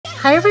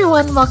Hi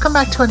everyone, welcome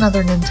back to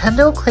another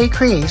Nintendo clay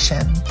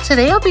creation.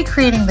 Today I'll be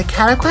creating the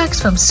Cataquacks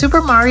from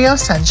Super Mario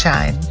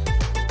Sunshine.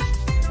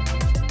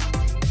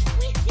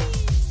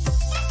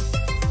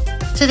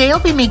 Today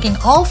I'll be making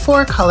all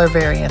 4 color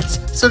variants,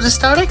 so to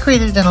start I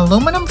created an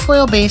aluminum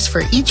foil base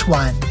for each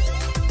one.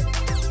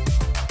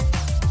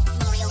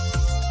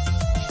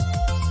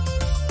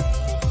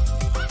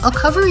 I'll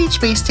cover each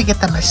base to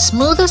get them as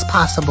smooth as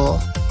possible.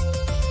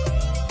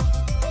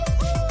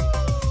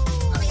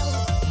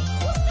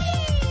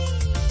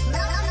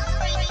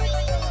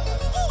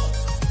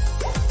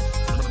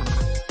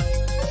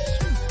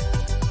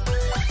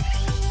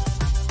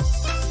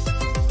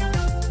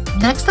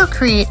 Next I'll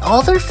create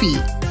all their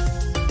feet.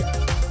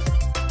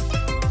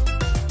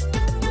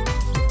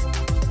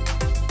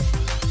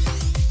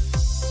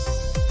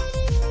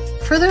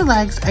 For their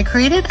legs, I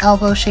created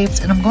elbow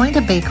shapes and I'm going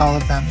to bake all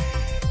of them.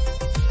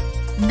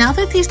 Now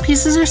that these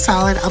pieces are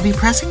solid, I'll be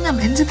pressing them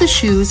into the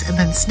shoes and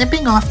then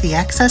snipping off the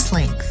excess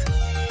length.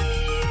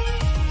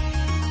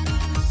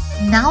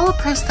 Now I'll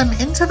press them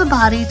into the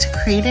body to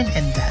create an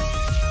indent.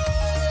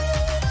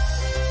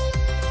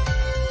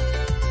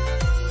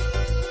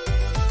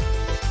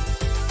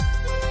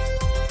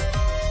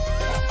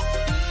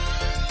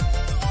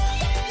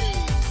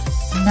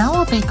 Now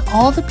I'll bake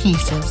all the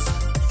pieces.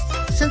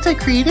 Since I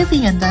created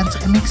the indents,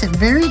 it makes it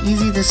very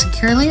easy to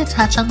securely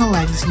attach on the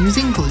legs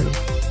using glue.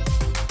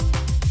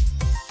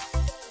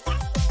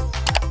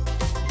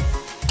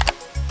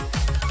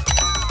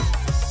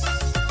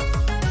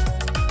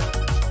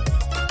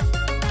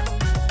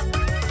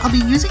 I'll be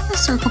using the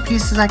circle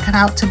pieces I cut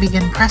out to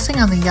begin pressing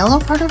on the yellow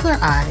part of their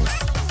eyes.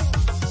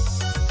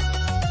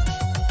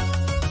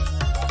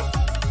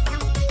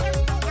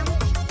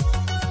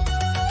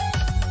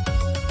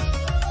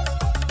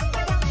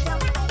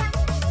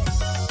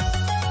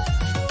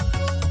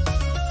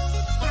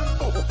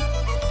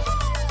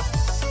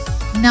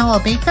 Now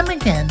I'll bake them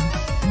again.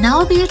 Now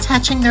I'll be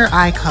attaching their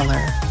eye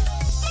color.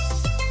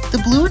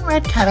 The blue and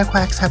red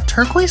Cataquacks have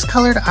turquoise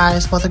colored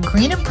eyes while the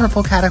green and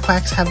purple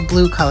Cataquacks have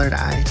blue colored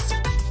eyes.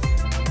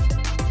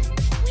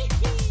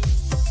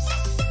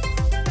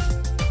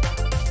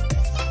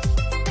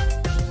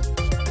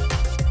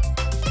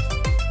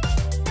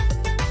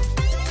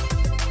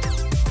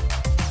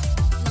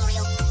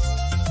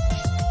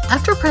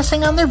 After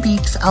pressing on their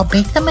beaks, I'll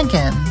bake them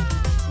again.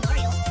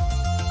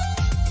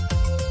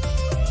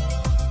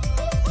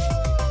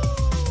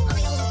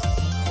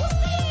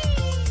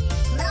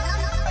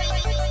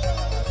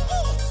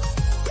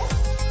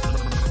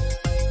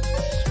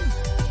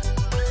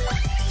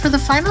 For the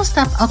final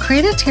step, I'll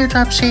create a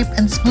teardrop shape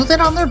and smooth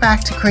it on their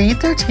back to create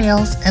their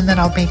tails, and then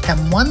I'll bake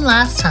them one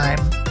last time.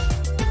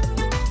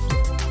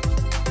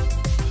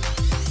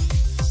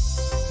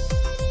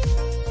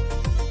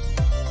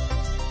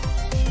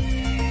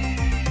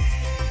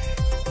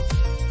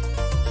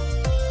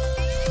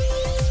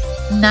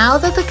 Now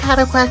that the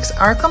Cataquacks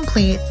are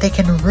complete, they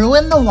can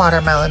ruin the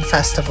Watermelon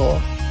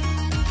Festival.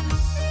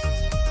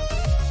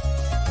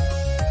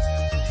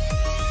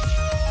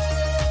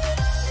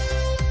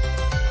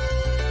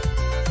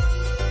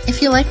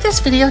 If you like this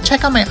video,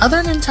 check out my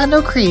other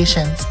Nintendo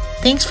creations.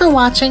 Thanks for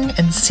watching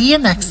and see you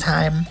next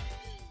time.